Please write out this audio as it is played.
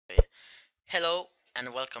Hello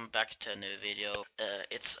and welcome back to a new video.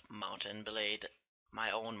 It's Mountain Blade,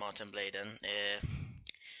 my own Mountain Blade, and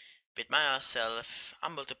with myself,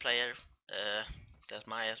 I'm multiplayer. That's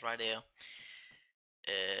my ass right there.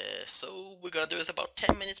 So we're gonna do this about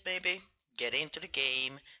 10 minutes, baby. Get into the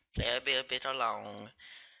game, play a bit along,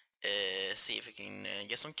 see if we can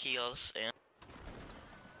get some kills. And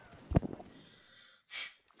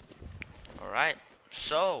all right,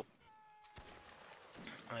 so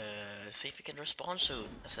see if we can respond soon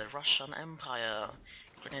as a Russian Empire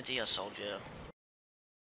Grenadier soldier.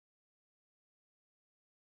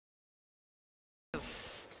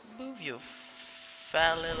 Move your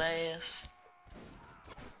fat little ass.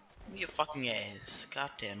 Move your fucking ass.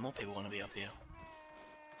 God damn, more people wanna be up here.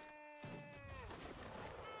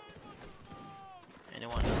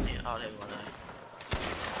 Anyone down here? Oh, there we go.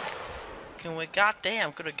 Can we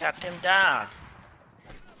goddamn, could have goddamn died.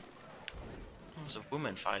 There's a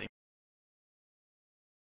woman fighting.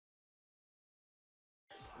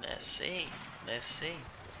 Let's see. Let's see.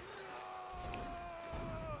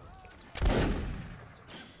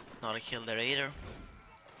 Not a kill there either.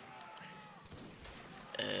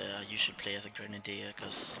 You should play as a grenadier,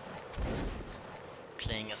 cause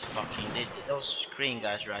playing as fucking those green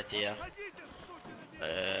guys right there.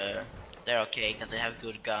 They're okay, cause they have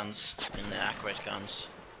good guns and accurate guns.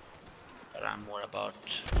 But I'm more about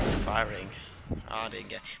firing. Oh, they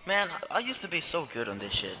get. Man, I used to be so good on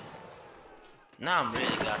this shit. Now I'm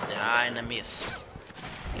really goddamn. I and a miss.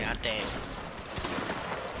 Goddamn.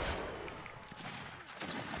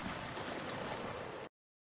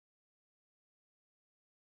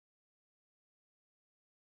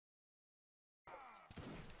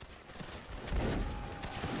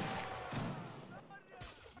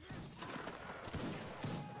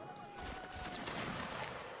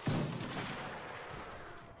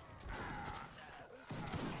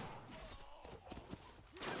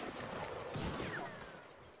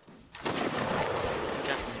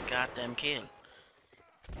 Goddamn kill.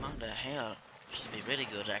 What the hell? Should be really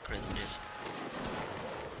good accurate with this.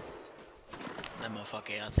 That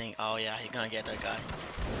motherfucker, I think. Oh yeah, he's gonna get that guy.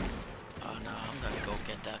 Oh no, I'm gonna go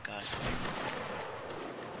get that guy.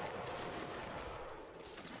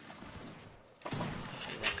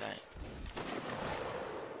 See that guy.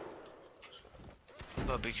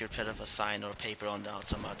 Probably could put up a sign or a paper on the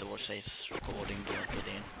outside of the door says recording, don't get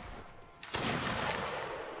in.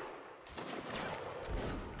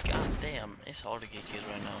 God damn, it's hard to get kills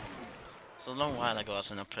right now. It's a long while ago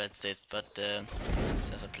since I played this, but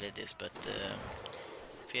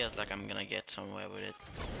feels like I'm gonna get somewhere with it.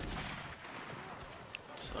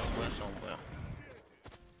 Somewhere.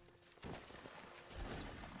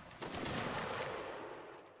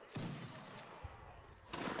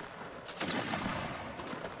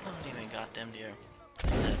 Not even goddamn deer.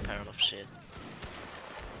 That parrot of shit.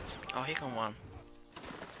 Oh, here come one.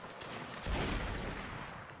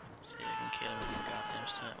 See if I can kill him with my goddamn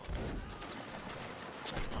sword.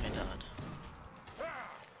 Oh, he died.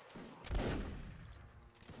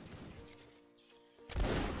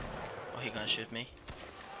 Oh, he gonna shoot me.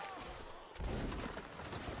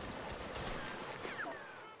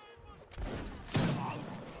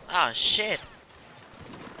 Ah, shit!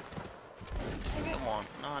 I get one.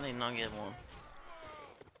 No, I did not get one.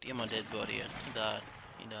 Get my dead body yet. He died.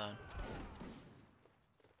 He died.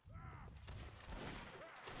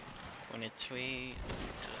 23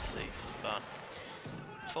 to 6. About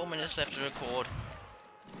 4 minutes left to record.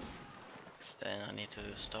 Then I need to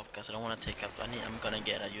stop because I don't want to take up. I'm gonna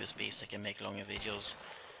get a USB so I can make longer videos,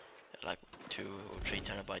 like 2 or 3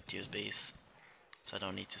 terabyte USBs. So I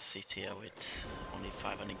don't need to sit here with only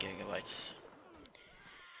 500 gigabytes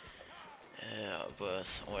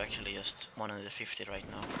worth, or actually just 150 right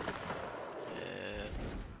now.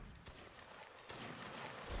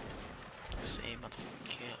 See,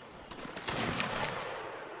 motherfucker.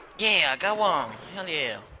 Yeah, I got one! Hell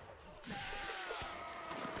yeah!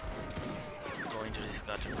 Go into this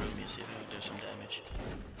goddamn room and see if I can do some damage.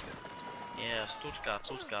 Yeah,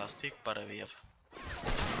 Stuttgart, stick bara vev.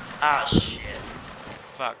 Ah shit!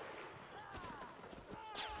 Fuck.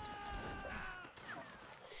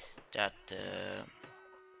 That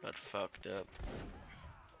got fucked up.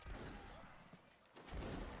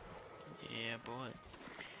 Yeah, boy.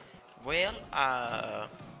 Well,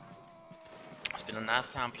 it's been a nice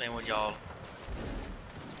time playing with y'all.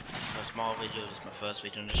 This is a small video, this is my first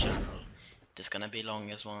video on the channel. There's gonna be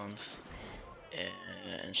longest ones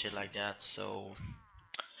and shit like that, so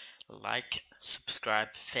like,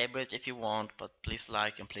 subscribe, favorite if you want, but please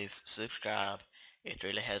like and please subscribe. It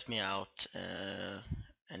really helps me out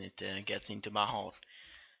and it gets into my heart.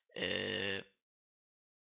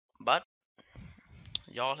 But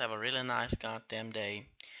y'all have a really nice goddamn day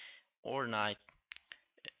or night.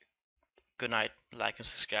 Good night, like and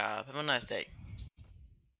subscribe. Have a nice day.